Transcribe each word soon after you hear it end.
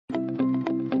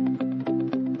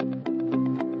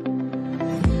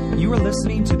You are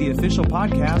listening to the official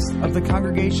podcast of the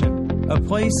Congregation, a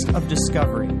place of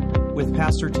discovery, with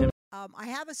Pastor Tim. I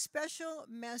have a special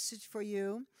message for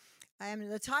you.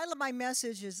 The title of my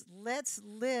message is Let's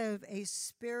Live a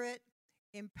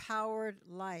Spirit-Empowered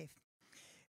Life.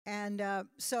 And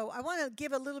so I want to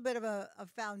give a little bit of a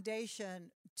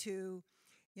foundation to,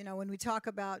 when we talk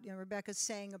about, Rebecca's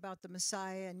saying about the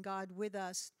Messiah and God with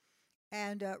us.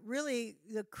 And really,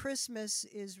 the Christmas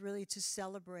is really to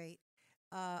celebrate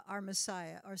our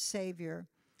Messiah, our Savior.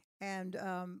 And,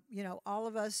 all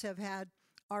of us have had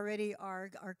already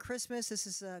our Christmas. This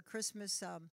is a Christmas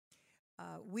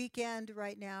weekend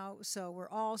right now. So we're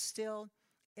all still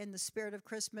in the spirit of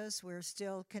Christmas. We're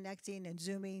still connecting and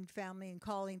Zooming family and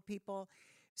calling people.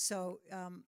 So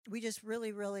we just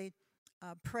really, really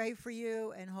pray for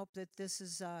you and hope that this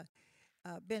has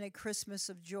been a Christmas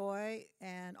of joy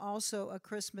and also a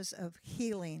Christmas of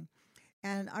healing.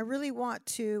 And I really want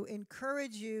to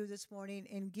encourage you this morning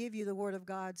and give you the Word of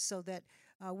God so that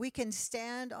we can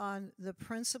stand on the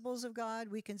principles of God.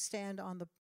 We can stand on the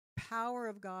power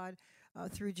of God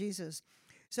through Jesus.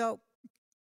 So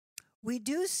we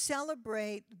do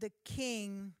celebrate the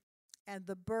King and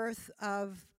the birth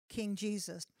of King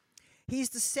Jesus. He's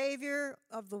the Savior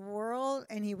of the world,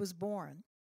 and he was born,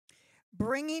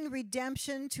 bringing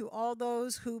redemption to all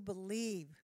those who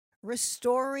believe,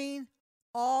 restoring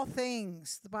all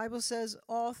things. The Bible says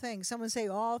all things. Someone say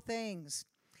all things.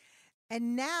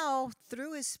 And now,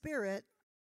 through his Spirit,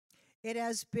 it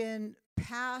has been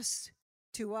passed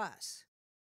to us.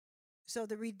 So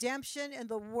the redemption and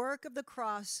the work of the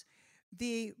cross,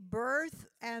 the birth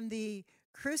and the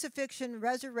crucifixion,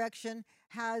 resurrection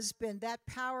that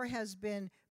power has been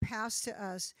passed to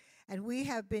us, and we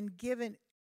have been given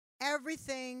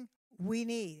everything we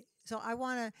need. So I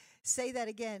want to say that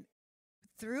again.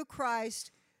 Through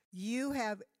Christ, you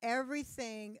have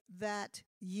everything that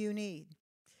you need.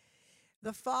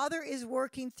 The Father is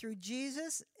working through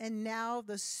Jesus, and now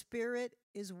the Spirit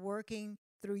is working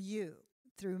through you,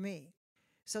 through me.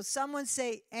 So someone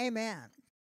say, amen.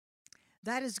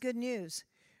 That is good news.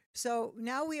 So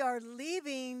now we are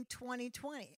leaving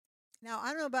 2020. Now, I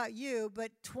don't know about you,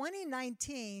 but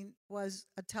 2019 was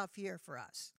a tough year for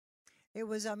us. It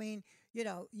was,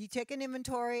 you take an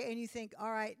inventory and you think, all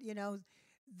right,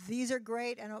 these are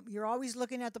great, and you're always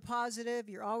looking at the positive.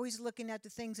 You're always looking at the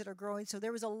things that are growing. So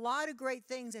there was a lot of great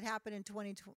things that happened in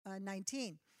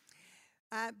 2019.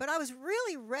 But I was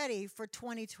really ready for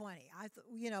 2020.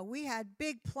 We had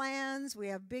big plans. We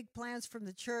have big plans from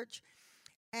the church.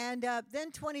 And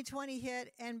then 2020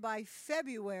 hit, and by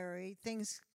February,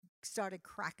 things started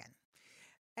cracking.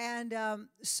 And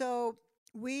so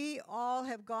we all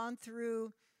have gone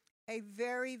through a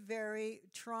very, very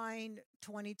trying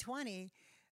 2020.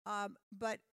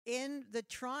 But in the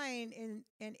trying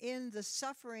and in the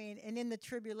suffering and in the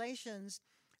tribulations,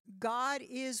 God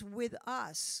is with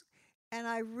us. And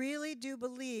I really do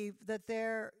believe that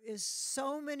there is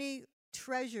so many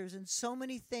treasures and so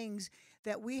many things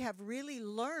that we have really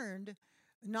learned,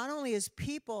 not only as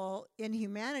people in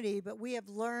humanity, but we have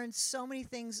learned so many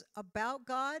things about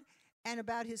God and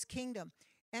about his kingdom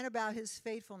and about his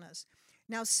faithfulness.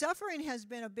 Now, suffering has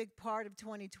been a big part of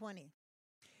 2020.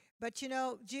 But,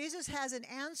 Jesus has an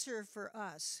answer for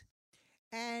us.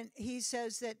 And he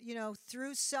says that,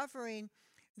 through suffering,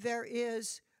 there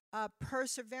is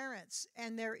perseverance,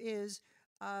 and there is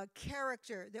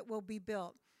character that will be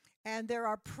built. And there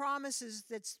are promises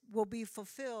that will be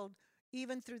fulfilled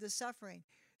even through the suffering.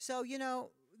 So,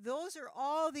 those are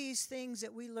all these things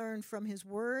that we learn from his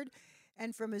word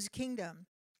and from his kingdom.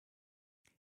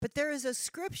 But there is a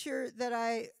scripture that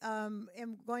I am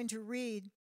going to read,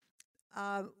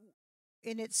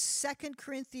 and it's 2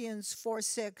 Corinthians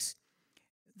 4:6,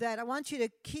 that I want you to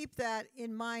keep that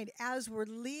in mind as we're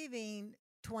leaving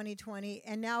 2020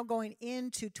 and now going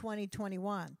into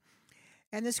 2021.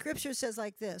 And the scripture says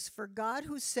like this: For God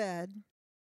who said,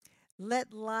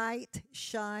 "Let light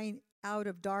shine out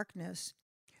of darkness,"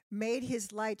 made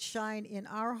his light shine in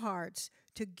our hearts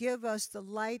to give us the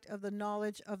light of the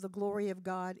knowledge of the glory of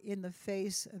God in the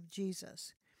face of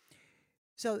Jesus.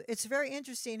 So it's very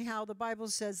interesting how the Bible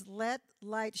says, let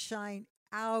light shine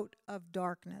out of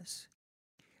darkness.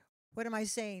 What am I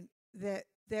saying? That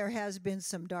there has been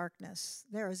some darkness.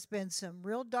 There has been some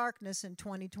real darkness in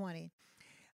 2020.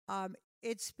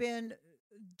 It's been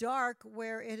dark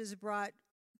where it has brought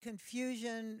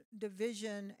confusion,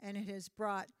 division, and it has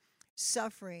brought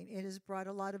suffering. It has brought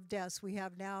a lot of deaths. We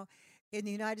have now in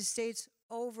the United States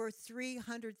over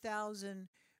 300,000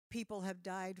 people have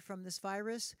died from this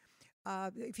virus.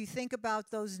 If you think about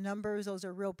those numbers, those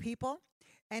are real people.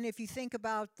 And if you think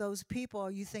about those people,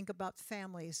 you think about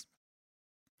families.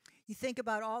 You think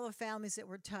about all the families that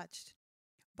were touched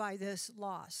by this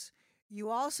loss. You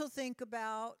also think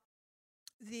about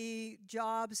the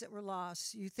jobs that were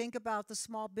lost. You think about the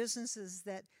small businesses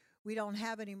that we don't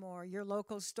have anymore, your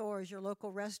local stores, your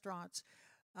local restaurants.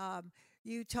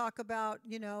 You talk about,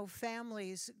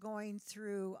 families going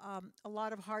through a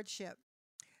lot of hardship.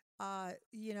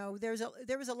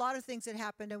 There was a lot of things that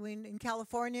happened. I mean, in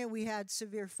California, we had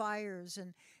severe fires,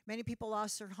 and many people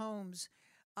lost their homes.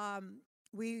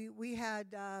 We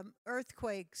had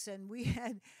earthquakes, and we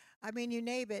had, you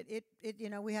name it.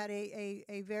 We had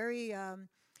a very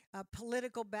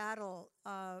political battle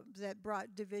that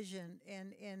brought division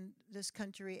in this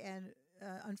country, and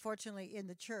unfortunately in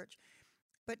the church.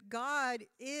 But God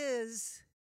is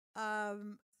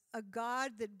a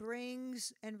God that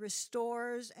brings and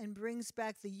restores and brings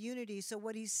back the unity. So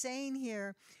what he's saying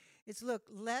here is, look,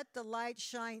 let the light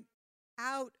shine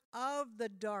out of the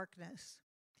darkness.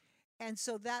 And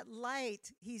so that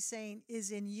light, he's saying,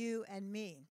 is in you and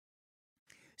me.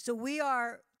 So we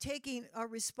are taking a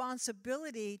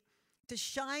responsibility to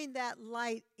shine that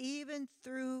light even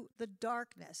through the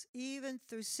darkness, even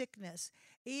through sickness,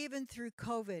 even through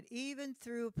COVID, even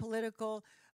through political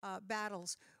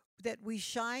battles, that we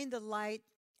shine the light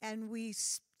and we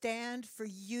stand for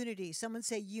unity. Someone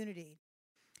say unity.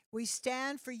 We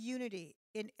stand for unity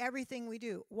in everything we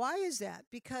do. Why is that?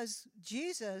 Because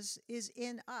Jesus is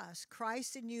in us,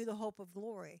 Christ in you, the hope of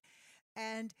glory.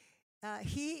 And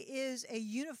he is a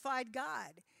unified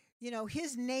God.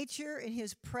 His nature and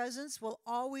his presence will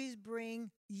always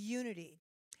bring unity.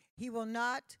 He will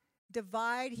not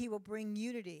divide, he will bring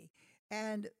unity.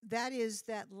 And that is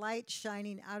that light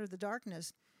shining out of the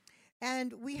darkness.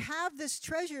 And we have this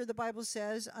treasure, the Bible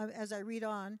says, as I read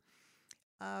on,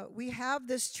 we have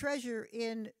this treasure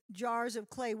in jars of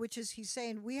clay, which is, he's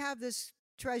saying, we have this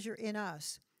treasure in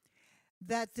us,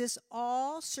 that this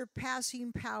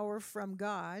all-surpassing power from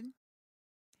God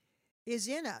is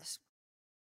in us.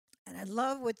 And I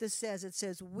love what this says. It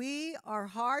says, we are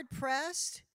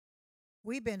hard-pressed.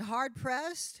 We've been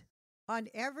hard-pressed on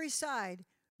every side,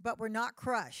 but we're not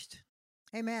crushed.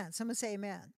 Amen. Someone say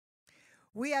amen.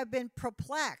 We have been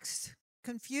perplexed,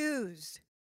 confused,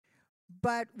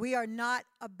 but we are not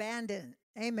abandoned.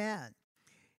 Amen.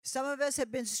 Some of us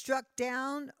have been struck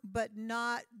down, but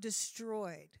not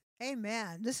destroyed.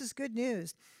 Amen. This is good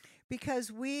news,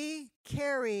 because we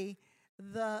carry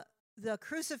the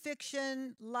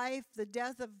crucifixion, life, the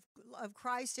death of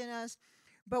Christ in us,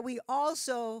 but we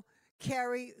also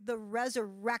carry the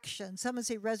resurrection. Someone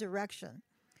say resurrection.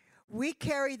 We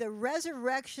carry the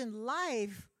resurrection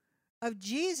life of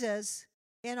Jesus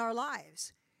in our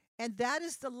lives. And that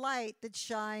is the light that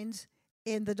shines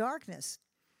in the darkness.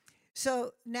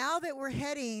 So now that we're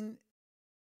heading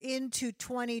into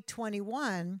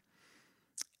 2021,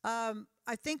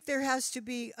 I think there has to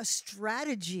be a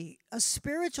strategy, a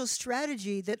spiritual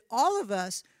strategy that all of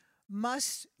us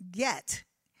must get.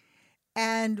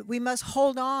 And we must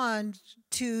hold on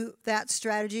to that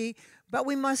strategy, but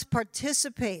we must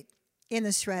participate in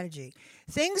the strategy.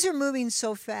 Things are moving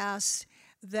so fast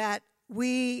that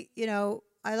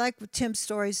I like what Tim's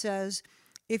story says,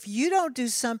 if you don't do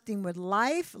something with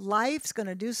life, life's going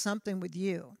to do something with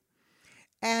you.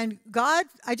 And God,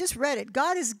 I just read it,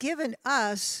 God has given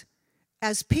us,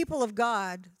 as people of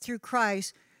God through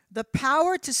Christ, the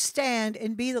power to stand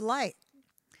and be the light.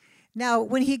 Now,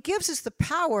 when he gives us the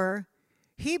power,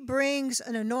 he brings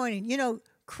an anointing.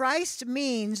 Christ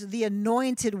means the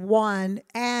anointed one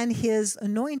and his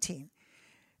anointing.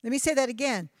 Let me say that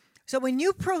again. So when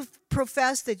you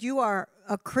profess that you are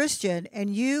a Christian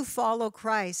and you follow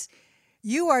Christ,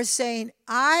 you are saying,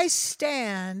 I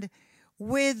stand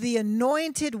with the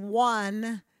anointed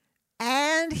one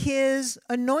and his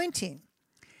anointing.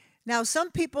 Now,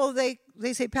 some people, they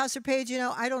say, Pastor Paige,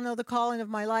 I don't know the calling of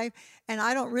my life, and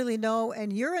I don't really know,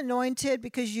 and you're anointed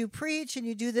because you preach and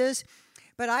you do this,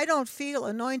 but I don't feel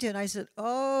anointed. I said,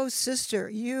 oh, sister,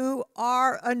 you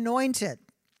are anointed.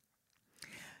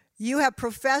 You have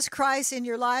professed Christ in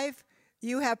your life.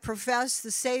 You have professed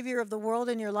the Savior of the world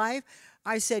in your life.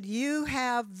 I said, you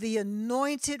have the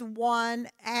anointed one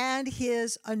and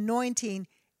his anointing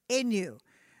in you.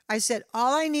 I said,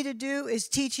 all I need to do is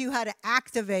teach you how to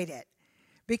activate it,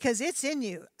 because it's in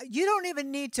you. You don't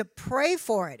even need to pray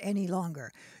for it any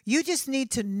longer. You just need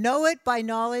to know it by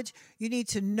knowledge. You need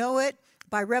to know it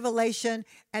by revelation,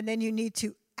 and then you need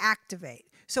to activate.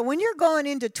 So when you're going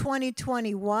into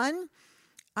 2021,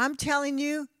 I'm telling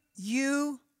you,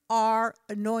 you are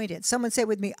anointed. Someone say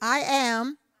with me, I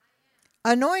am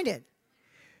anointed.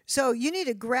 So you need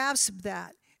to grasp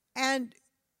that. And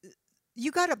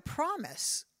you got a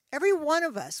promise. Every one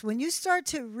of us, when you start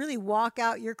to really walk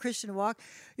out your Christian walk,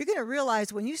 you're going to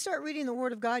realize when you start reading the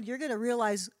Word of God, you're going to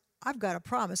realize I've got a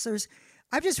promise.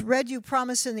 I've just read you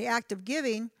promise in the act of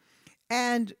giving,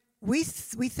 and we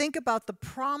think about the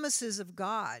promises of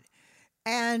God.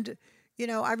 And,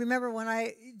 I remember when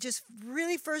I just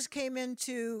really first came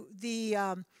into the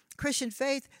Christian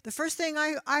faith, the first thing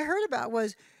I heard about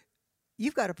was,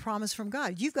 you've got a promise from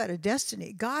God. You've got a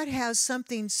destiny. God has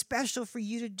something special for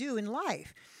you to do in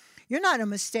life. You're not a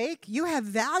mistake. You have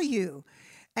value.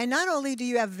 And not only do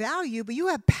you have value, but you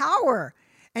have power.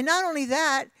 And not only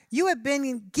that, you have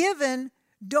been given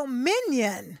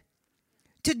dominion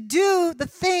to do the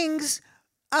things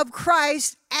of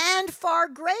Christ and far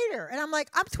greater. And I'm like,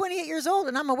 I'm 28 years old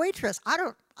and I'm a waitress.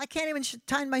 I can't even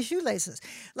tie my shoelaces.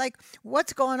 Like,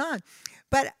 what's going on?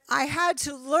 But I had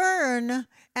to learn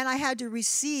and I had to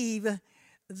receive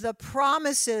the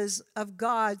promises of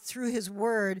God through his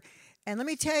word. And let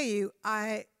me tell you,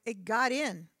 it got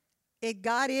in. It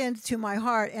got into my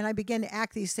heart, and I began to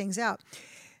act these things out.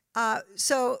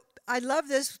 So I love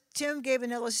this. Tim gave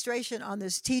an illustration on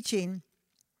this teaching,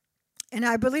 and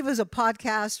I believe it was a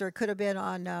podcast, or it could have been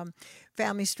on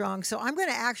Family Strong. So I'm going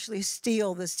to actually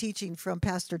steal this teaching from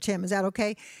Pastor Tim. Is that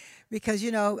okay? Because,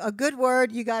 a good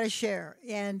word you got to share.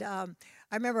 And I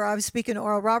remember I was speaking to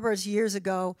Oral Roberts years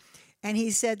ago, and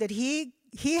he said that he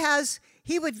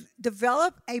would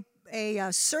develop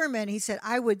a sermon. He said,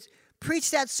 I would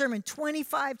preach that sermon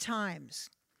 25 times.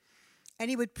 And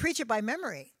he would preach it by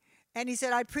memory. And he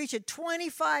said, I'd preach it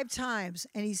 25 times.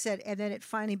 And he said, and then it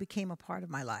finally became a part of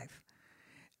my life.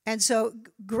 And so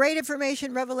great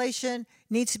information, revelation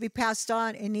needs to be passed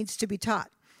on and needs to be taught.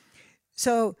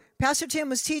 So Pastor Tim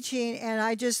was teaching, and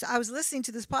I was listening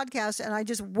to this podcast, and I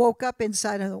just woke up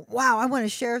inside and thought, wow, I want to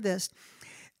share this.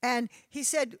 And he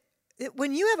said,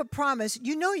 when you have a promise,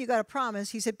 you got a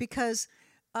promise. He said, because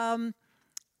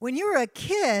when you were a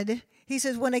kid, he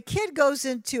says, when a kid goes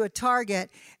into a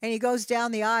Target and he goes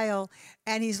down the aisle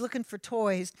and he's looking for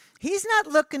toys, he's not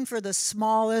looking for the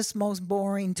smallest, most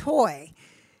boring toy.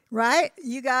 Right?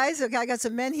 You guys, okay, I got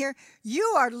some men here.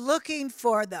 You are looking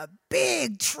for the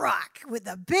big truck with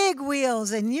the big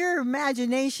wheels, and your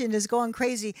imagination is going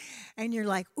crazy. And you're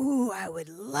like, ooh, I would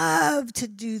love to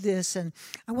do this. And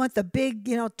I want the big,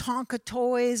 Tonka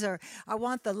toys, or I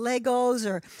want the Legos,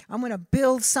 or I'm going to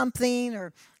build something,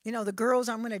 or, the girls,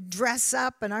 I'm going to dress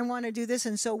up, and I want to do this.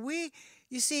 And so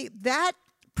you see, that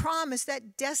promise,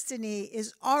 that destiny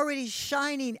is already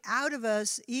shining out of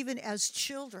us even as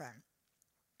children.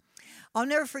 I'll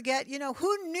never forget,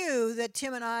 who knew that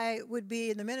Tim and I would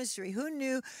be in the ministry? Who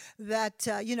knew that,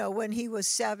 when he was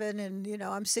 7 and,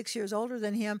 I'm 6 years older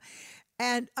than him?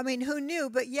 And, who knew?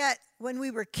 But yet, when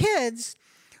we were kids,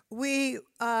 we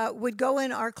would go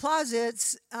in our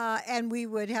closets and we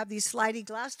would have these sliding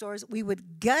glass doors. We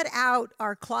would gut out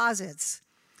our closets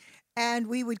and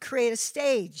we would create a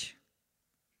stage.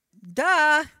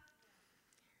 Duh!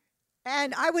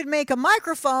 And I would make a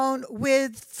microphone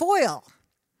with foil.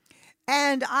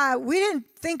 And we didn't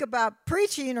think about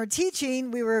preaching or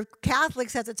teaching. We were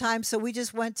Catholics at the time, so we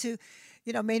just went to,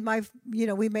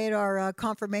 we made our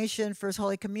confirmation, First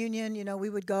Holy Communion. We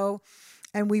would go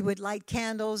and we would light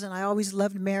candles. And I always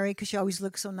loved Mary because she always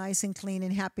looked so nice and clean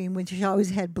and happy. And when she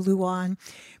always had blue on.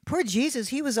 Poor Jesus,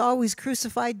 he was always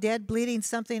crucified, dead, bleeding,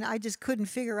 something. I just couldn't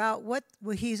figure out what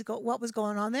was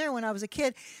going on there when I was a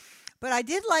kid. But I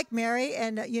did like Mary,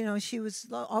 and she was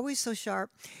always so sharp,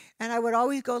 and I would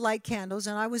always go light candles,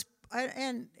 and I would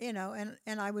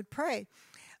pray.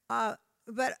 But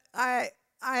I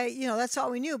that's all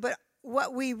we knew. But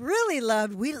what we really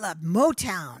loved, we loved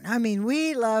Motown.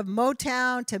 We loved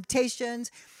Motown, Temptations,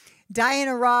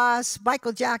 Diana Ross,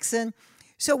 Michael Jackson.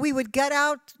 So we would gut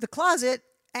out the closet,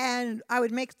 and I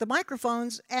would make the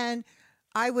microphones, and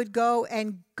I would go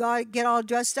and get all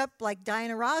dressed up like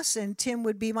Diana Ross, and Tim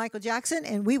would be Michael Jackson,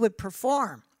 and we would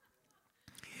perform.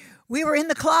 We were in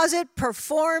the closet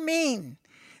performing,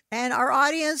 and our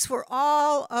audience were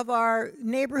all of our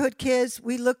neighborhood kids.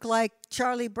 We looked like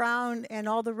Charlie Brown and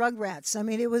all the Rugrats.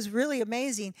 It was really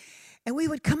amazing. And we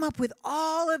would come up with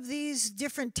all of these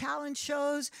different talent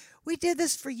shows. We did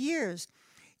this for years.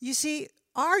 You see,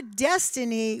 our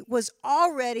destiny was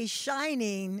already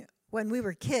shining when we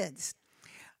were kids.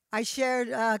 I shared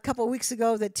a couple of weeks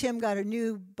ago that Tim got a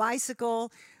new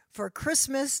bicycle for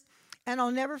Christmas, and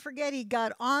I'll never forget, he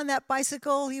got on that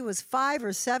bicycle. He was 5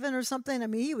 or 7 or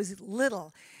something. He was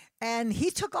little, and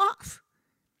he took off.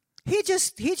 He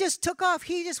just took off.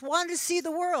 He just wanted to see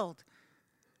the world.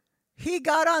 He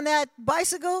got on that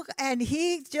bicycle, and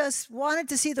he just wanted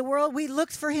to see the world. We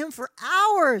looked for him for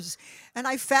hours, and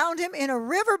I found him in a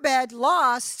riverbed,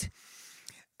 lost.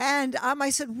 And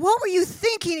I said, what were you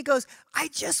thinking? He goes, I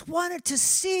just wanted to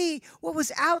see what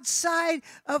was outside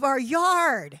of our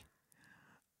yard.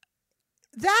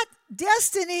 That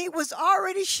destiny was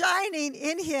already shining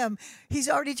in him. He's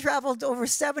already traveled over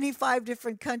 75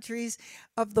 different countries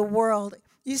of the world.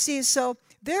 You see, so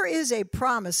there is a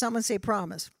promise. Someone say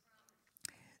promise.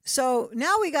 So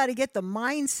now we got to get the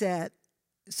mindset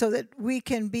so that we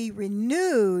can be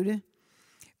renewed,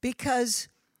 because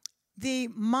the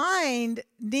mind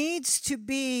needs to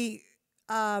be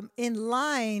in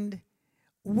line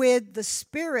with the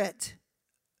spirit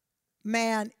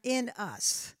man in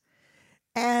us.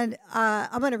 And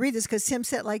I'm going to read this because Tim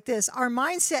said it like this. Our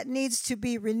mindset needs to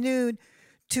be renewed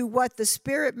to what the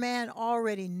spirit man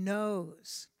already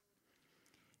knows.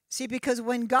 See, because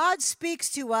when God speaks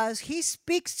to us, he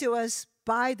speaks to us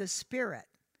by the Spirit.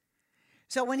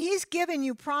 So when he's giving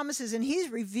you promises and he's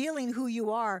revealing who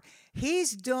you are,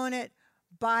 he's doing it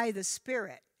by the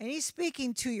Spirit. And he's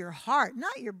speaking to your heart,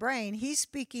 not your brain. He's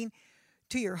speaking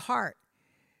to your heart.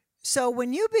 So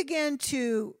when you begin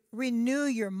to renew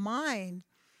your mind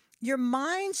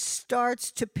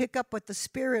starts to pick up what the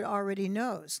Spirit already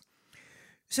knows.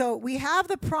 So we have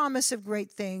the promise of great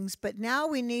things, but now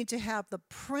we need to have the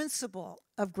principle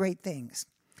of great things.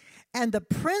 And the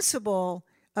principle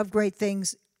of great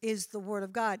things is the Word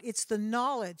of God. It's the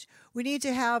knowledge. We need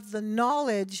to have the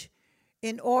knowledge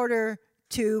in order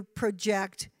to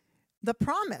project the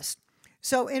promise.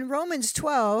 So in Romans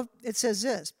 12, it says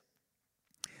this: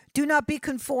 do not be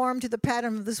conformed to the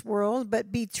pattern of this world,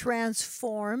 but be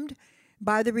transformed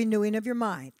by the renewing of your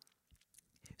mind.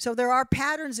 So there are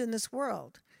patterns in this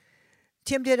world.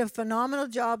 Tim did a phenomenal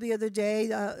job the other day,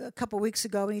 a couple weeks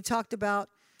ago, and he talked about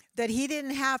that we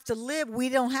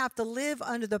don't have to live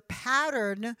under the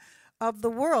pattern of the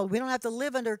world. We don't have to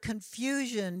live under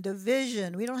confusion,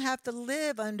 division. We don't have to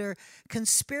live under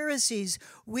conspiracies.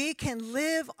 We can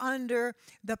live under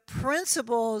the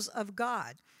principles of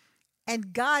God.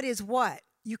 And God is what?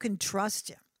 You can trust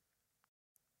him.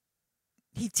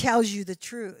 He tells you the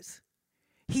truth.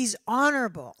 He's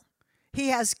honorable. He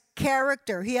has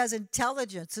character. He has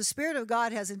intelligence. The Spirit of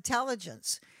God has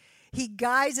intelligence. He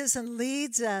guides us and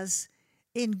leads us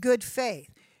in good faith.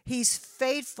 He's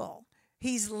faithful.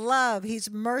 He's love.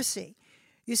 He's mercy.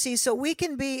 You see, so we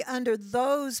can be under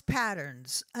those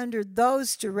patterns, under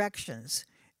those directions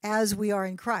as we are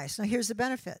in Christ. Now, here's the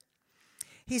benefit.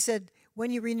 He said,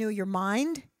 when you renew your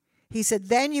mind, he said,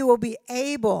 then you will be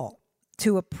able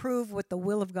to approve what the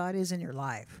will of God is in your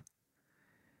life.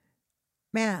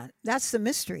 Man, that's the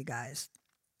mystery, guys.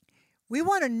 We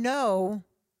want to know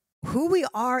who we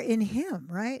are in him,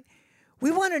 right?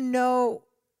 We want to know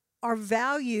our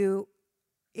value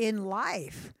in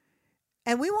life.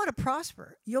 And we want to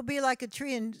prosper. You'll be like a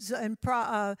tree. In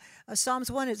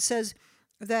Psalms 1, it says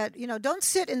that, don't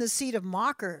sit in the seat of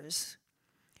mockers.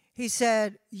 He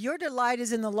said, your delight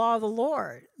is in the law of the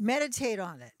Lord. Meditate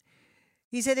on it.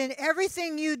 He said, in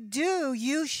everything you do,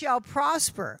 you shall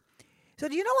prosper. So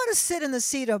you don't want to sit in the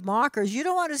seat of mockers. You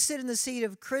don't want to sit in the seat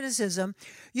of criticism.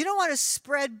 You don't want to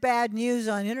spread bad news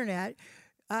on the internet.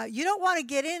 You don't want to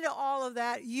get into all of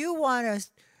that. You want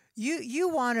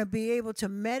to be able to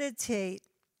meditate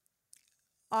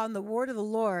on the word of the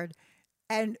Lord,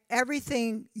 and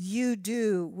everything you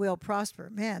do will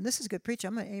prosper. Man, this is good preaching.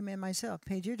 I'm going to amen myself.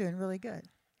 Paige, you're doing really good.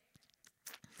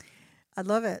 I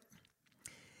love it.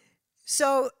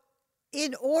 So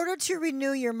in order to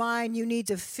renew your mind, you need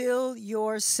to fill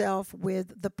yourself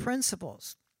with the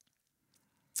principles.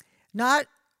 Not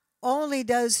only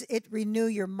does it renew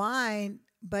your mind,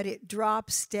 but it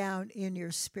drops down in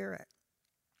your spirit.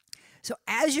 So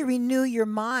as you renew your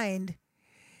mind,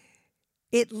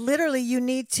 you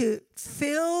need to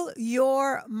fill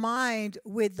your mind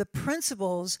with the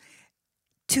principles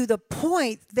to the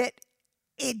point that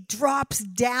it drops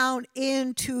down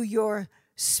into your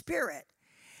spirit.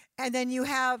 And then you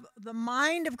have the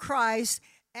mind of Christ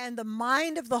and the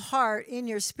mind of the heart in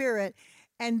your spirit.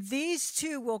 And these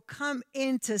two will come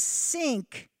into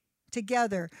sync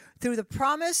together through the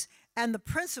promise and the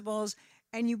principles,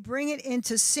 and you bring it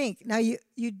into sync. Now,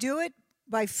 you do it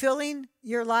by filling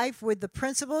your life with the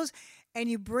principles, and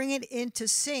you bring it into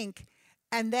sync,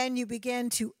 and then you begin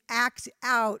to act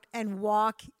out and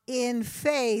walk in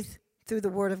faith through the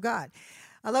Word of God.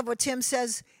 I love what Tim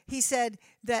says. He said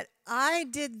that I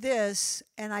did this,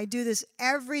 and I do this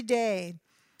every day.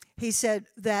 He said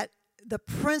that the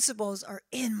principles are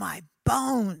in my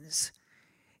bones.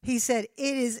 He said,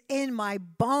 it is in my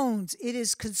bones. It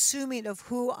is consuming of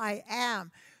who I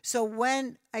am. So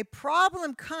when a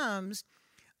problem comes,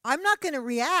 I'm not going to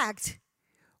react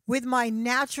with my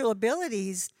natural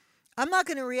abilities. I'm not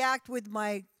going to react with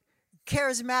my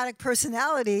charismatic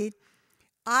personality,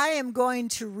 I am going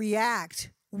to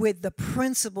react with the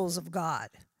principles of God.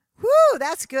 Whoo,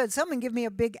 that's good. Someone give me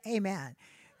a big amen.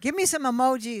 Give me some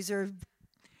emojis or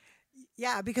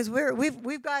yeah, because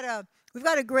we've got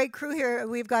a great crew here.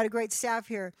 We've got a great staff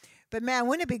here. But man,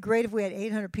 wouldn't it be great if we had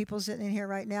 800 people sitting in here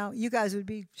right now? You guys would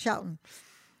be shouting.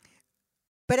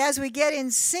 But as we get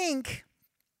in sync,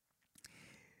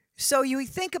 so you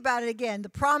think about it again, the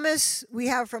promise we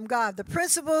have from God, the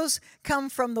principles come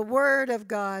from the Word of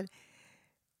God,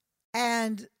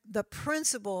 and the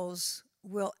principles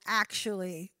will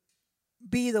actually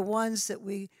be the ones that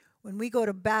when we go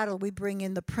to battle, we bring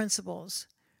in the principles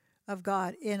of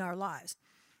God in our lives.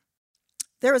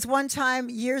 There was one time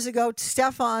years ago,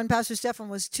 Pastor Stefan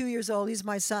was 2 years old. He's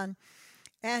my son.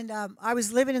 And I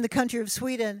was living in the country of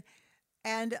Sweden,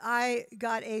 and I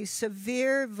got a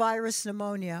severe virus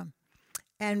pneumonia.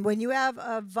 And when you have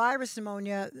a virus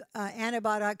pneumonia,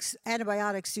 antibiotics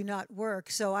do not work.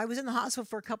 So I was in the hospital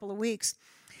for a couple of weeks.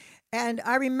 And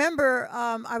I remember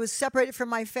I was separated from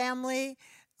my family,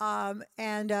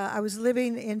 and I was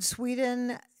living in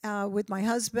Sweden with my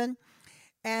husband.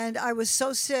 And I was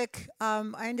so sick,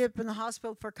 I ended up in the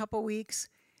hospital for a couple of weeks.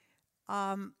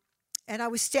 And I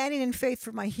was standing in faith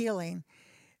for my healing.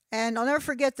 And I'll never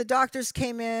forget, the doctors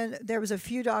came in. There was a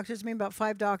few doctors, maybe about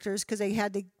 5 doctors, because they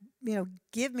had to,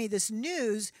 give me this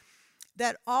news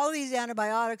that all these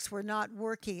antibiotics were not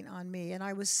working on me, and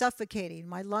I was suffocating.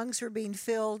 My lungs were being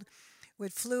filled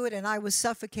with fluid, and I was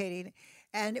suffocating.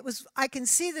 And I can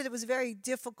see that it was very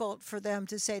difficult for them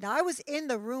to say. Now, I was in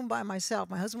the room by myself.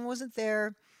 My husband wasn't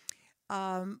there.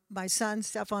 My son,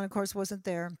 Stefan, of course, wasn't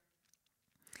there.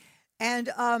 And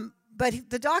but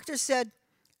the doctor said,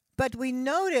 but we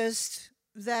noticed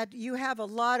that you have a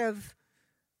lot of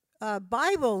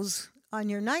Bibles on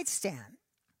your nightstand.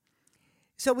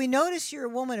 So we noticed you're a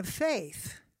woman of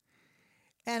faith.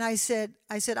 And I said,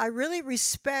 I really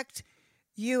respect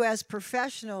you as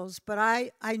professionals, but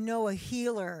I know a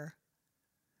healer.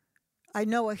 I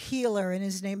know a healer, and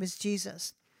his name is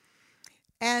Jesus.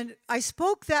 And I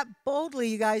spoke that boldly,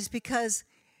 you guys, because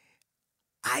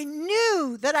I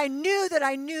knew that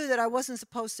I wasn't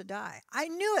supposed to die. I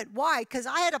knew it. Why? Because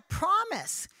I had a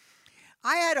promise.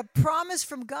 I had a promise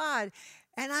from God.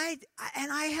 And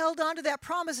I held on to that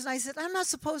promise, and I said, I'm not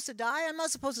supposed to die. I'm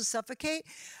not supposed to suffocate.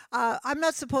 I'm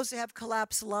not supposed to have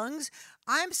collapsed lungs.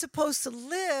 I'm supposed to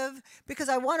live because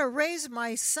I want to raise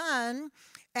my son,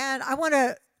 and I want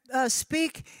to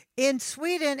speak in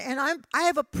Sweden, and I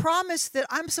have a promise that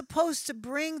I'm supposed to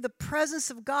bring the presence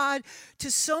of God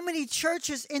to so many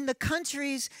churches in the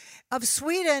countries of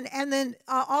Sweden and then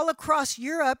all across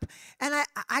Europe, and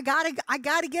I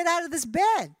gotta get out of this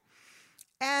bed.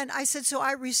 And I said, so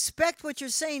I respect what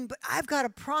you're saying, but I've got a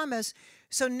promise.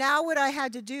 So now what I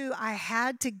had to do, I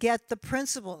had to get the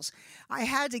principles. I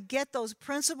had to get those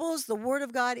principles, the Word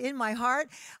of God in my heart.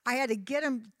 I had to get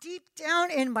them deep down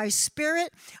in my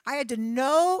spirit. I had to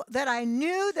know that I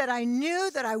knew that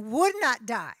I would not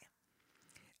die.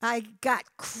 I got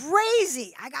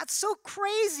crazy. I got so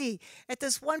crazy at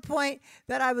this one point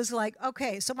that I was like,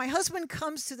 okay. So my husband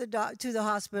comes to the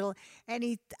hospital,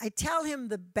 and I tell him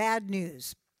the bad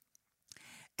news.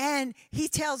 And he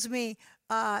tells me,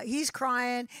 he's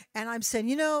crying, and I'm saying,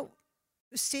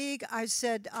 Stieg, I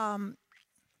said,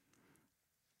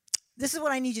 this is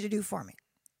what I need you to do for me.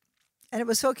 And it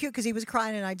was so cute because he was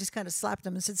crying, and I just kind of slapped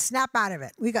him and said, snap out of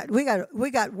it. We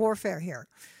got warfare here.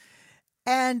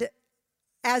 And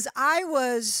as I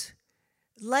was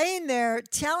laying there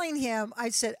telling him, I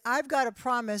said, I've got a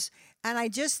promise, and I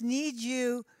just need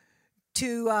you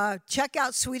to check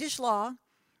out Swedish law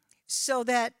so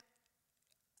that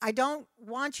I don't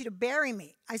want you to bury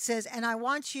me. I says, and I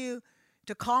want you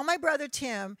to call my brother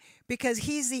Tim, because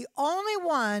he's the only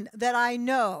one that I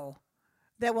know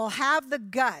that will have the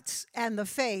guts and the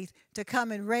faith to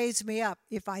come and raise me up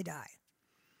if I die.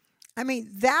 I mean,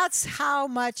 that's how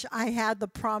much I had the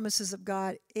promises of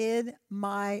God in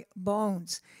my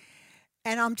bones.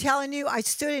 And I'm telling you, I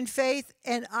stood in faith,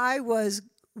 and I was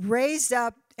raised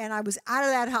up, and I was out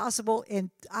of the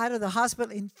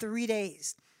hospital in 3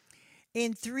 days.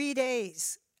 In 3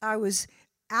 days, I was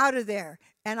out of there,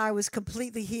 and I was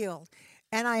completely healed.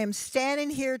 And I am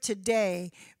standing here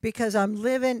today because I'm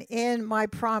living in my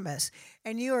promise.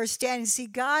 And you are standing. See,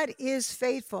 God is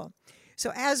faithful.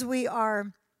 So as we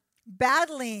are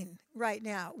battling right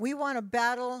now, we want to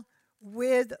battle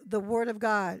with the Word of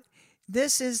God.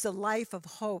 This is the life of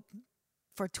hope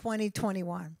for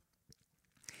 2021.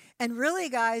 And really,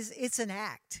 guys, it's an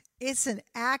act. It's an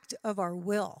act of our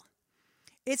will.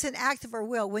 It's an act of our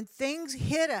will. When things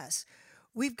hit us,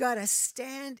 we've got to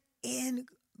stand in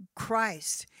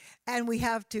Christ. And we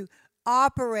have to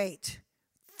operate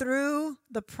through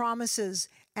the promises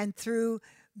and through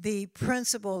the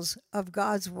principles of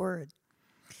God's word.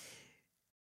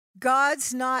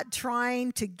 God's not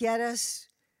trying to get us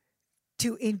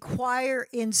to inquire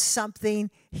in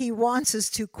something. He wants us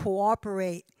to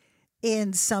cooperate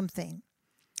in something.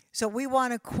 So we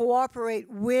want to cooperate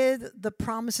with the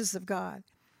promises of God.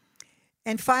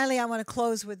 And finally, I want to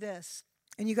close with this.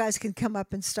 And you guys can come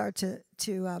up and start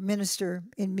to minister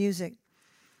in music.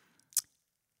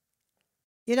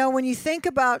 You know, when you think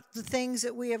about the things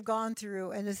that we have gone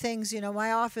through and the things, you know,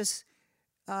 my office,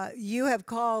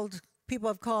 people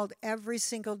have called every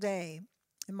single day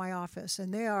in my office.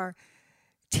 And they are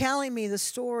telling me the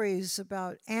stories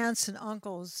about aunts and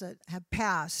uncles that have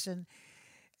passed and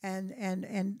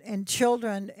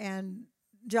children and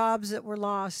jobs that were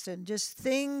lost and just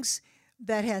things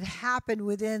that had happened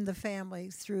within the family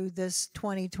through this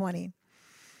 2020.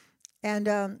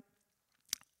 And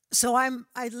so I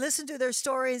listen to their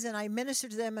stories and I minister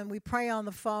to them and we pray on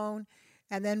the phone,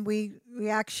 and then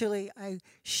I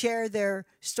share their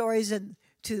stories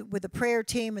with the prayer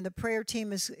team, and the prayer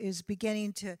team is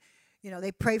beginning to, you know,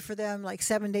 they pray for them like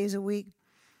 7 days a week.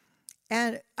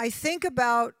 And I think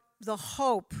about the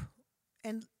hope,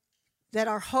 and that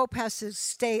our hope has to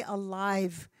stay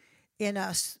alive in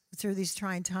us through these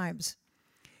trying times,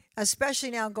 especially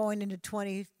now going into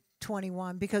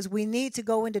 2021, because we need to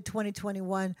go into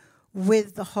 2021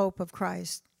 with the hope of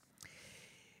Christ.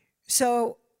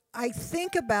 So I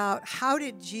think about, how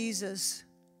did Jesus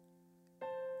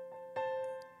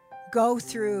go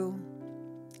through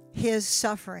his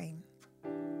suffering?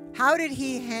 How did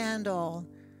he handle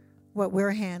what we're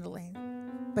handling?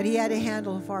 But he had to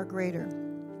handle far greater.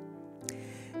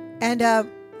 And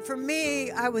for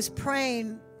me, I was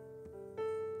praying,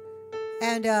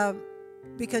 and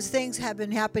because things have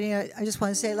been happening, I just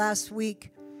want to say last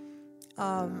week,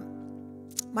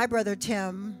 my brother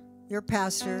Tim, your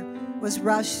pastor, was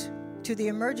rushed to the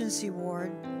emergency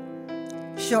ward.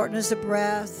 Shortness of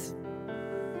breath,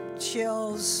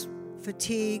 chills,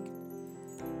 fatigue.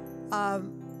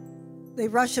 They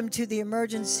rushed him to the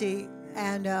emergency,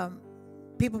 and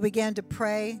people began to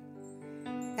pray.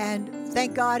 And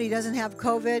thank God he doesn't have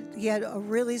COVID. He had a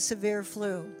really severe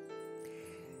flu.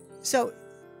 So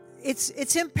it's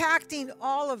impacting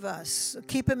all of us. So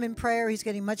keep him in prayer. He's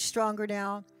getting much stronger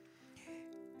now.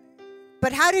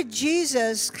 But how did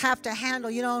Jesus have to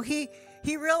handle? You know, he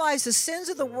realized the sins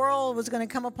of the world was going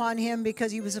to come upon him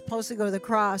because he was supposed to go to the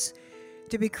cross,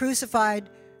 to be crucified,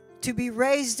 to be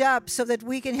raised up so that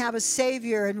we can have a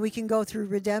Savior and we can go through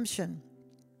redemption.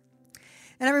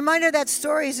 And a reminder of that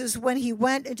story is when he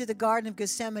went into the Garden of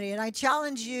Gethsemane. And I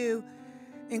challenge you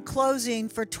in closing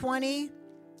for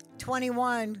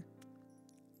 2021,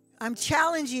 I'm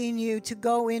challenging you to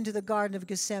go into the Garden of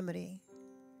Gethsemane.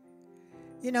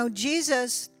 You know,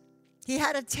 Jesus, he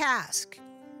had a task.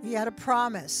 He had a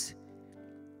promise.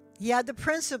 He had the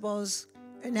principles,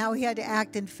 and now he had to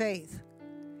act in faith.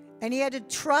 And he had to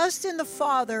trust in the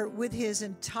Father with his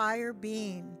entire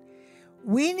being.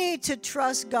 We need to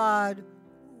trust God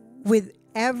with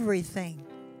everything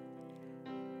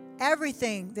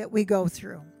that we go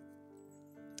through.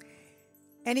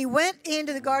 And he went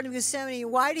into the Garden of Gethsemane.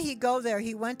 Why did he go there?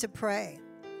 He went to pray.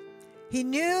 He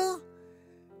knew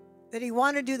that he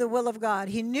wanted to do the will of God.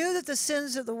 He knew that the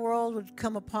sins of the world would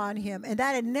come upon him, and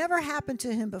that had never happened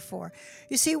to him before.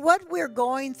 You see, what we're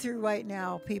going through right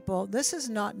now, people, this is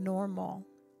not normal.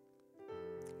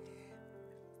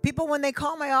 People, when they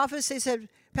call my office, they said,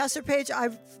 Pastor Paige,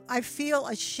 I feel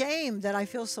ashamed that I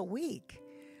feel so weak.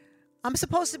 I'm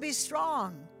supposed to be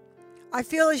strong. I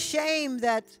feel ashamed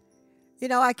that, you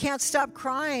know, I can't stop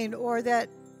crying, or that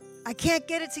I can't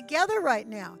get it together right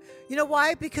now. You know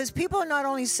why? Because people are not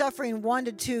only suffering one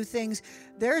to two things,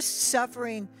 they're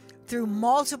suffering through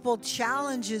multiple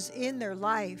challenges in their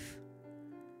life.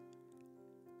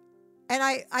 And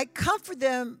I comfort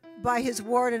them by his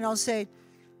word, and I'll say,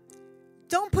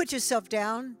 don't put yourself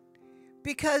down,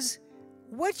 because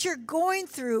what you're going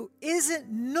through isn't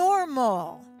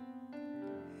normal.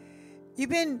 You've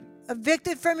been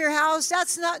evicted from your house.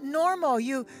 That's not normal.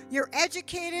 You're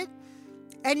educated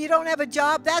and you don't have a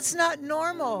job. That's not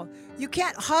normal. You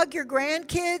can't hug your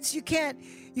grandkids.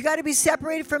 You got to be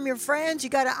separated from your friends. You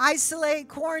got to isolate,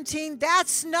 quarantine.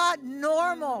 That's not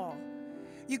normal.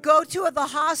 You go to the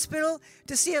hospital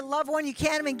to see a loved one. You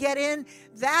can't even get in.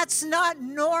 That's not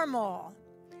normal.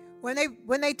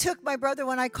 When they took my brother,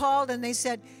 when I called and they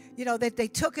said, you know, that they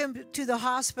took him to the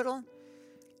hospital,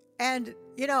 and,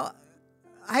 you know,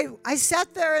 I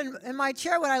sat there in my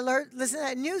chair when I listened to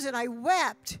that news, and I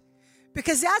wept,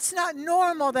 Because that's not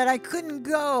normal that I couldn't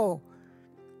go.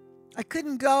 I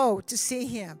couldn't go to see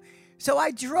him. So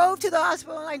I drove to the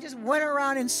hospital and I just went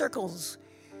around in circles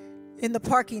in the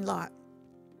parking lot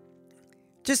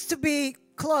just to be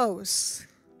close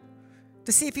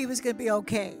to see if he was going to be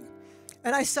okay.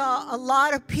 And I saw a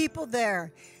lot of people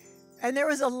there. And there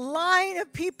was a line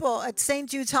of people at St.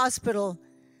 Jude's Hospital.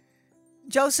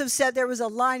 Joseph said there was a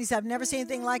line. He said, I've never seen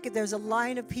anything like it. There's a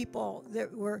line of people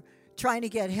that were trying to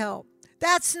get help.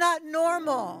 That's not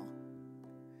normal.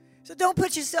 So don't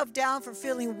put yourself down for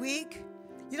feeling weak.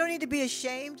 You don't need to be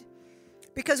ashamed.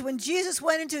 Because when Jesus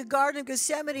went into the Garden of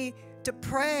Gethsemane to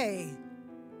pray,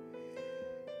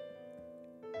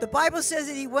 the Bible says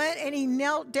that he went and he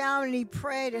knelt down and he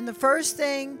prayed. And the first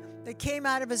thing that came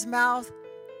out of his mouth,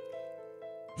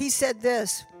 he said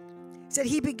this. He said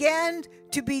he began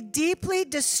to be deeply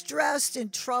distressed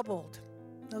and troubled.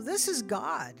 Now this is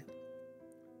God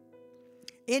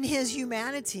in his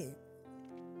humanity.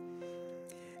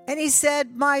 And he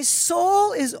said, my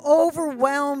soul is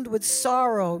overwhelmed with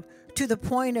sorrow to the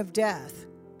point of death.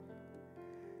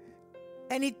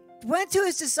 And he went to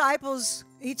his disciples.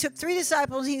 He took 3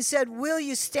 disciples. He said, will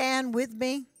you stand with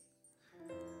me?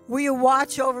 Will you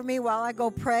watch over me while I go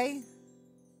pray?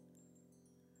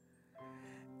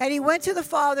 And he went to the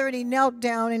Father and he knelt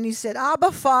down and he said,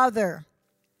 Abba, Father,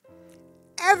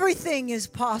 everything is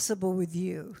possible with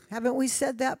you. Haven't we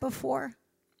said that before?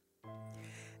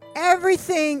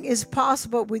 Everything is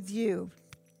possible with you.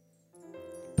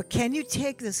 But can you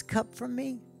take this cup from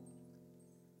me?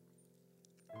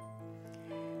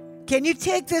 Can you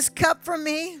take this cup from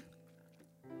me?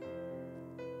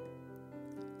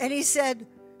 And he said,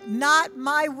 not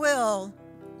my will,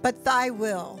 but thy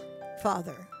will,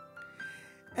 Father.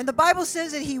 And the Bible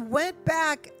says that he went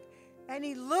back and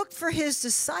he looked for his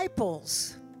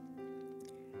disciples.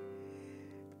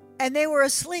 And they were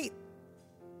asleep.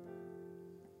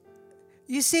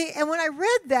 You see, and when I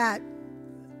read that,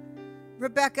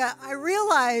 Rebecca, I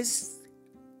realized,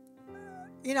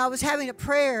 I was having a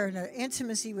prayer and an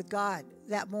intimacy with God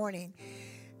that morning.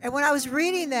 And when I was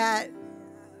reading that,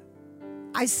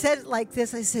 I said it like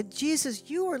this. I said, Jesus,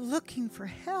 you were looking for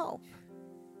help.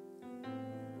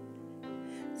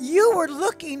 You were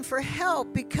looking for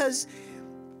help because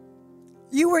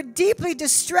you were deeply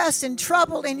distressed and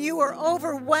troubled and you were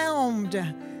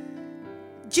overwhelmed.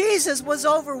 Jesus was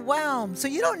overwhelmed. So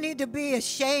you don't need to be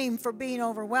ashamed for being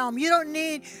overwhelmed. You don't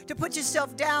need to put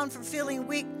yourself down for feeling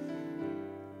weak,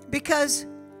 because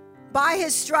by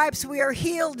his stripes we are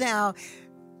healed now.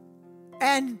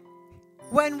 And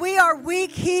when we are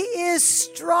weak, he is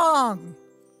strong.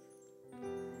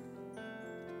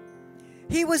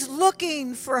 He was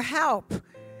looking for help, and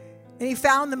he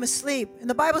found them asleep. And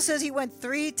the Bible says he went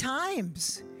 3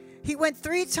 times. He went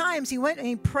 3 times. He went and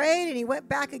he prayed, and he went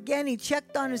back again. He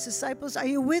checked on his disciples. Are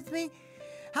you with me?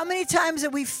 How many times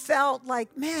have we felt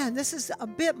like, man, this is a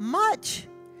bit much?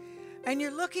 And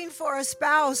you're looking for a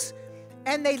spouse,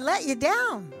 and they let you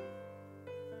down.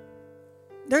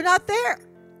 They're not there.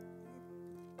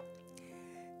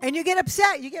 And you get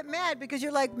upset. You get mad because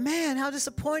you're like, man, how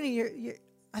disappointing.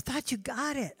 I thought you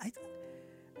got it.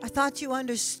 I thought you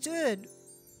understood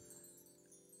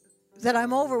that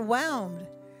I'm overwhelmed.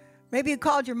 Maybe you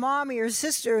called your mom or your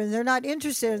sister and they're not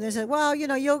interested. And they said, well,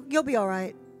 you'll be all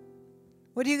right.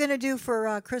 What are you going to do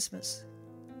for Christmas?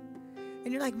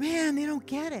 And you're like, man, they don't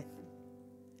get it.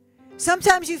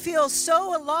 Sometimes you feel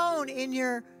so alone in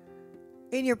your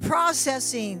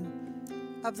processing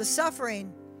of the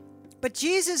suffering. But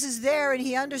Jesus is there and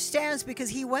he understands because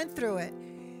he went through it.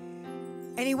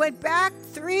 And he went back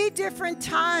 3 different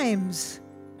times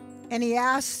and he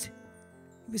was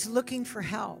looking for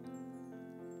help.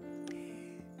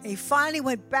 And he finally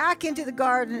went back into the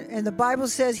garden, and the Bible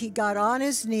says he got on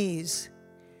his knees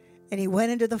and he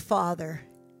went into the Father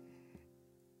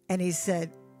and he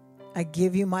said, I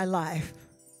give you my life.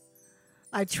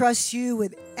 I trust you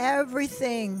with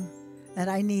everything that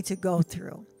I need to go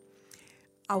through.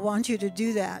 I want you to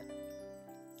do that.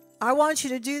 I want you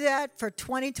to do that for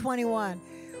 2021.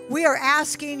 We are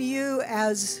asking you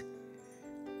as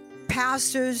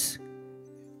pastors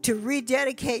to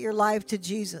rededicate your life to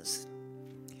Jesus.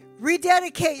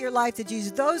 Rededicate your life to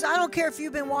Jesus. I don't care if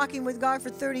you've been walking with God for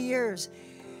 30 years.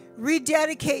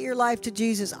 Rededicate your life to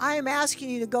Jesus. I am asking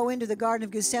you to go into the Garden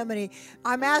of Gethsemane.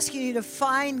 I'm asking you to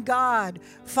find God,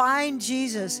 find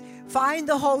Jesus, find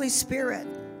the Holy Spirit.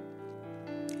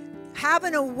 Have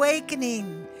an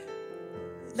awakening.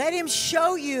 Let him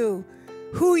show you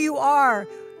who you are.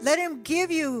 Let him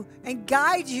give you and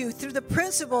guide you through the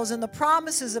principles and the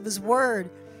promises of his word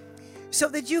so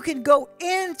that you can go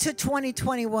into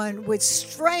 2021 with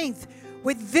strength,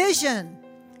 with vision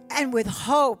and with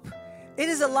hope. It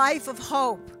is a life of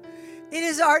hope. It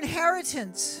is our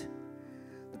inheritance.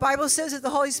 The Bible says that the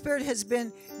Holy Spirit has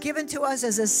been given to us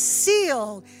as a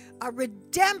seal, a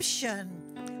redemption,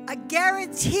 a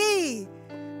guarantee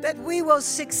that we will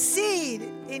succeed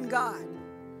in God.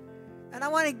 And I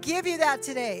want to give you that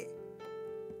today.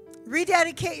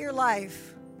 Rededicate your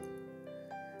life.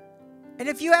 And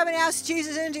if you haven't asked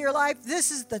Jesus into your life, this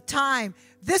is the time.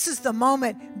 This is the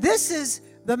moment. This is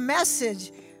the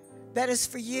message that is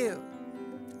for you.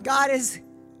 God is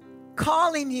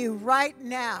calling you right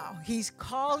now. He's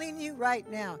calling you right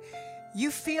now. You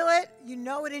feel it. You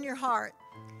know it in your heart.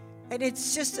 And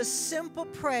it's just a simple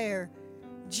prayer.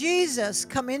 Jesus,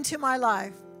 come into my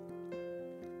life.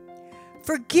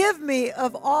 Forgive me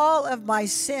of all of my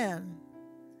sin.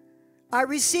 I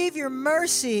receive your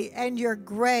mercy and your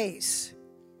grace.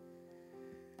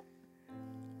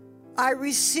 I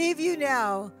receive you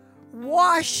now.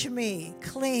 Wash me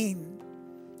clean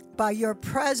by your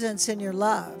presence and your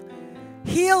love.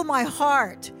 Heal my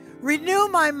heart. Renew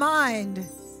my mind.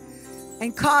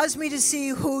 And cause me to see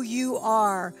who you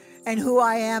are and who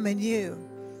I am in you.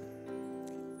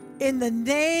 In the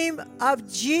name of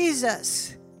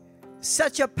Jesus.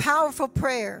 Such a powerful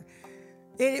prayer.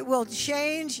 It will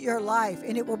change your life,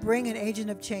 and it will bring an agent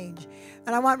of change.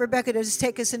 And I want Rebecca to just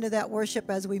take us into that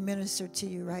worship as we minister to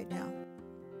you right now.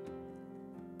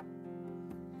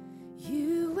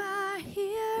 You are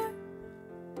here.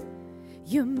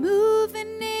 You're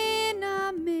moving in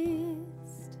our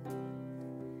midst.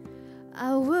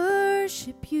 I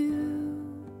worship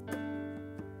you.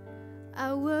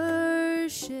 I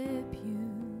worship you.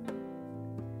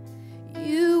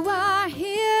 You are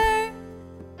here.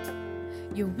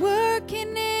 You're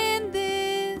working in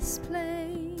this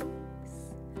place.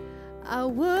 I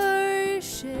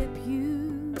worship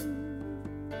you.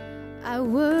 I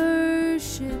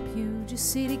worship you.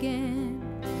 Just say it again.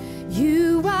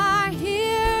 You are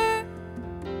here.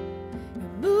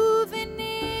 You're moving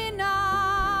in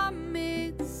our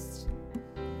midst.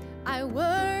 I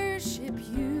worship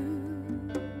you.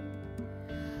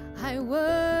 I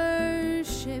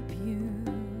worship you.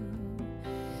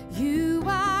 You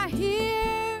are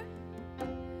here.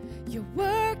 You're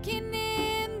working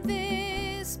in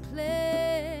this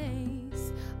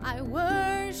place. I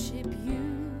worship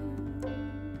you.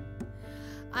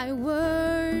 I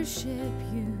worship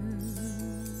you.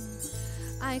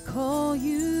 I call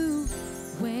you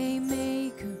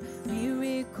Waymaker,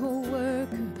 miracle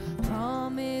worker,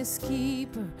 promise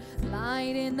keeper,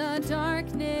 light in the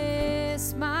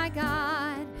darkness. My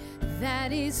God,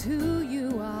 that is who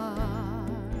you are.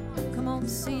 Come on,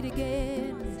 say it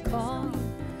again. Call you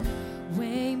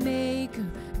Waymaker,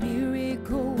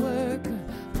 miracle worker,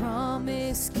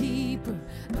 promise keeper,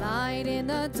 light in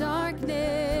the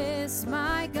darkness.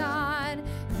 My God,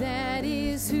 that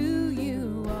is who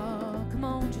you are. Come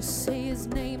on, just say his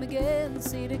name again.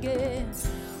 Say it again.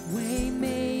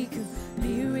 Waymaker,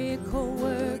 miracle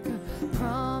worker,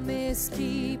 promise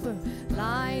keeper,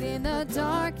 light in the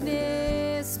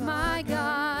darkness. My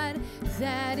God,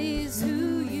 that is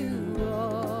who you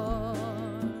are.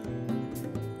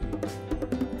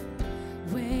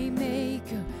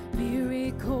 Waymaker,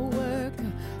 miracle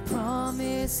worker,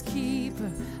 promise keeper,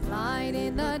 light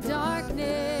in the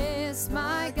darkness.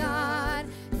 My God,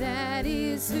 that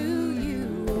is who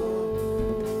you are.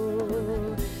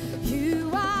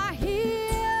 You are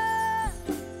here.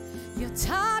 You're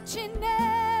touching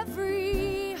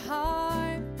every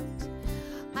heart.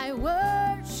 I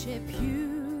worship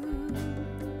you.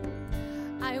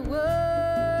 I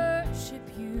worship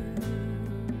you.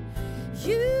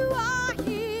 You are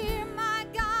here, my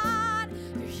God.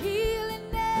 You're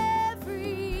healing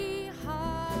every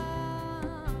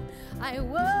heart.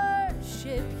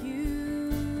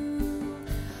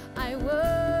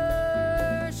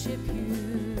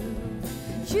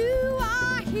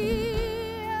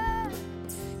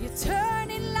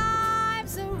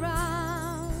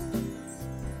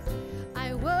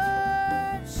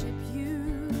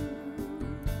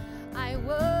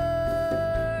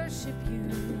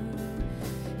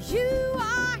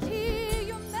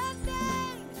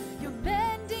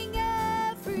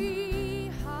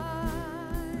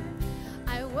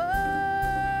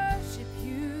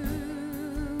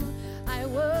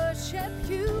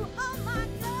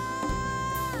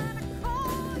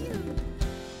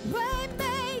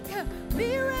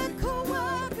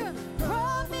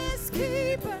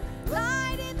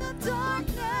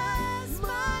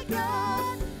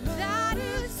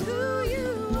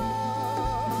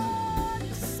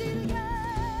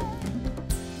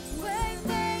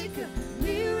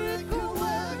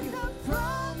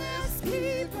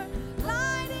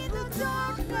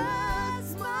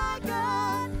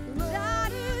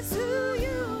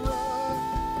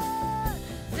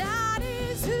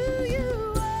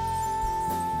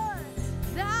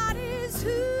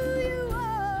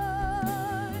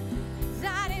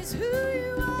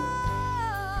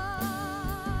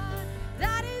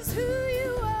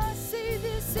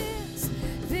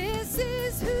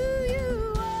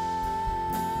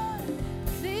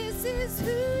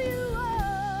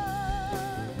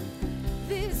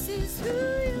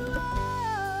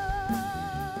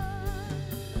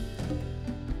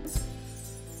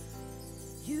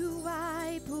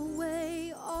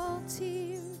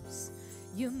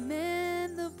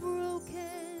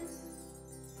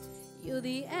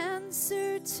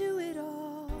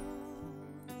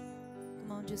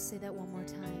 on, just say that one more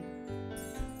time.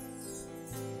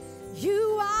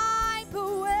 You wipe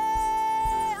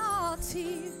away all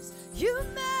tears. You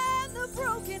mend the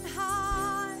broken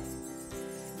heart.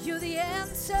 You're the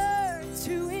answer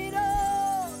to it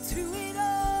all, to it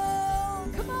all.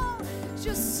 Come on,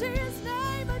 just say his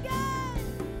name again.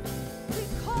 We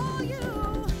call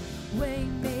you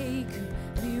Waymaker,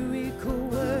 miracle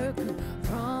worker,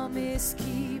 promise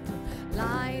keeper,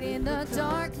 light in the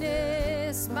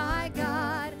darkness, my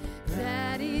God,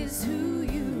 that is who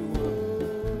you are.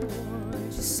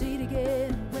 Just say it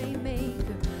again.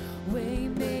 Waymaker,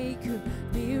 waymaker,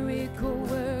 miracle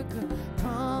worker,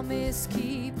 promise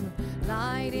keeper,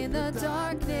 light in the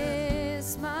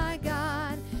darkness, my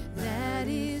God, that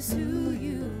is who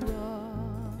you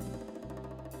are.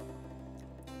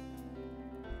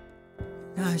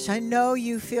 Gosh, I know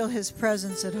you feel his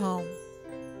presence at home.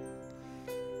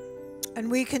 And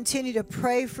we continue to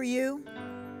pray for you.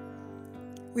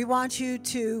 We want you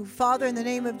to, Father, in the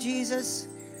name of Jesus,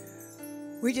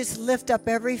 we just lift up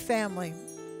every family.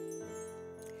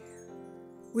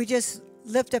 We just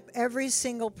lift up every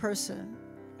single person.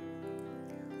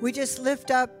 We just lift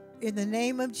up, in the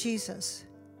name of Jesus,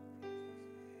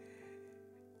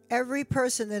 every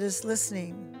person that is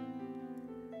listening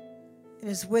and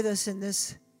is with us in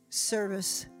this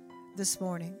service this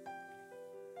morning.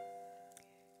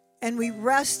 And we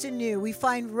rest in you. We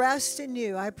find rest in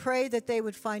you. I pray that they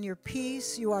would find your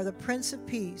peace. You are the Prince of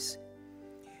Peace.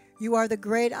 You are the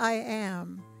great I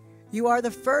am. You are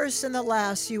the first and the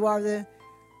last. You are the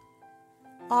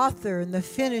author and the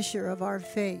finisher of our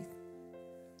faith.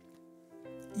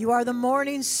 You are the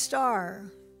morning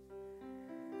star.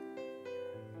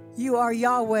 You are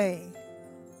Yahweh.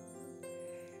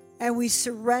 And we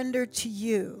surrender to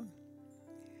you.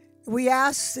 We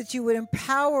ask that you would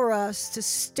empower us to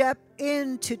step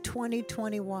into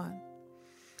 2021.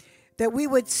 That we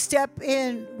would step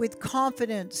in with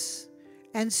confidence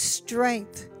and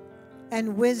strength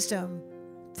and wisdom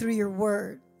through your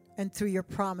word and through your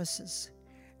promises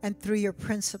and through your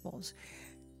principles.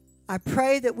 I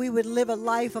pray that we would live a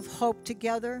life of hope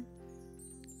together.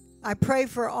 I pray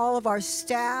for all of our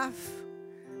staff.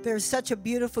 There's such a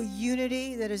beautiful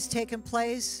unity that has taken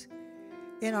place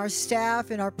in our staff,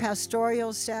 in our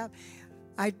pastoral staff.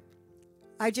 I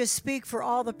just speak for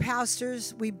all the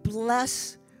pastors. We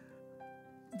bless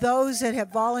those that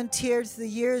have volunteered through the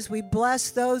years. We bless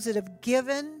those that have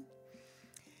given.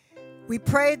 We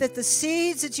pray that the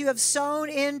seeds that you have sown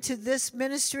into this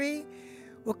ministry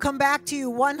will come back to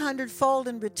you 100-fold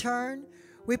in return.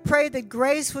 We pray that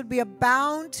grace would be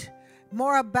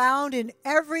more abound in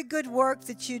every good work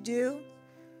that you do.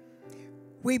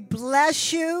 We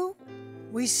bless you.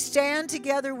 We stand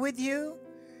together with you,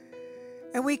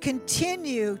 and we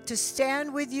continue to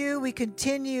stand with you. We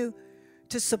continue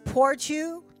to support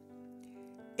you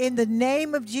in the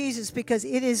name of Jesus, because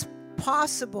it is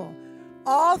possible.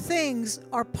 All things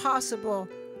are possible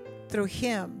through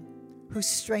him who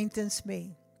strengthens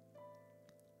me.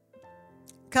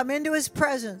 Come into his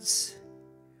presence.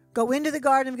 Go into the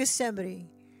Garden of Gethsemane.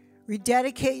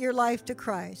 Rededicate your life to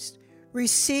Christ.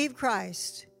 Receive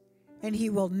Christ. And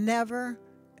he will never,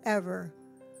 ever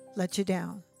let you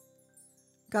down.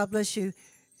 God bless you.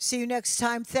 See you next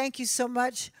time. Thank you so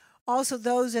much. Also,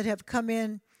 those that have come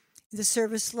in the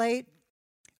service late,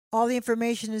 all the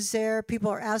information is there. People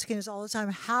are asking us all the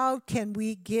time, how can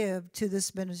we give to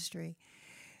this ministry?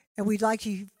 And we'd like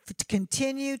you to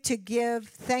continue to give.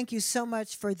 Thank you so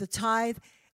much for the tithe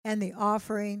and the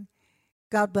offering.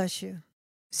 God bless you.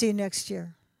 See you next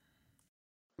year.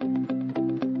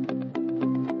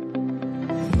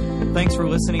 Thanks for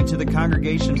listening to the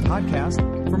Congregation podcast.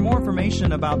 For more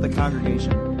information about the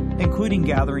congregation, including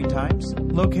gathering times,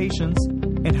 locations,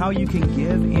 and how you can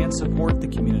give and support the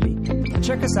community,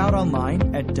 check us out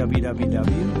online at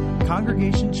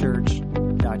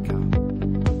www.congregationchurch.com.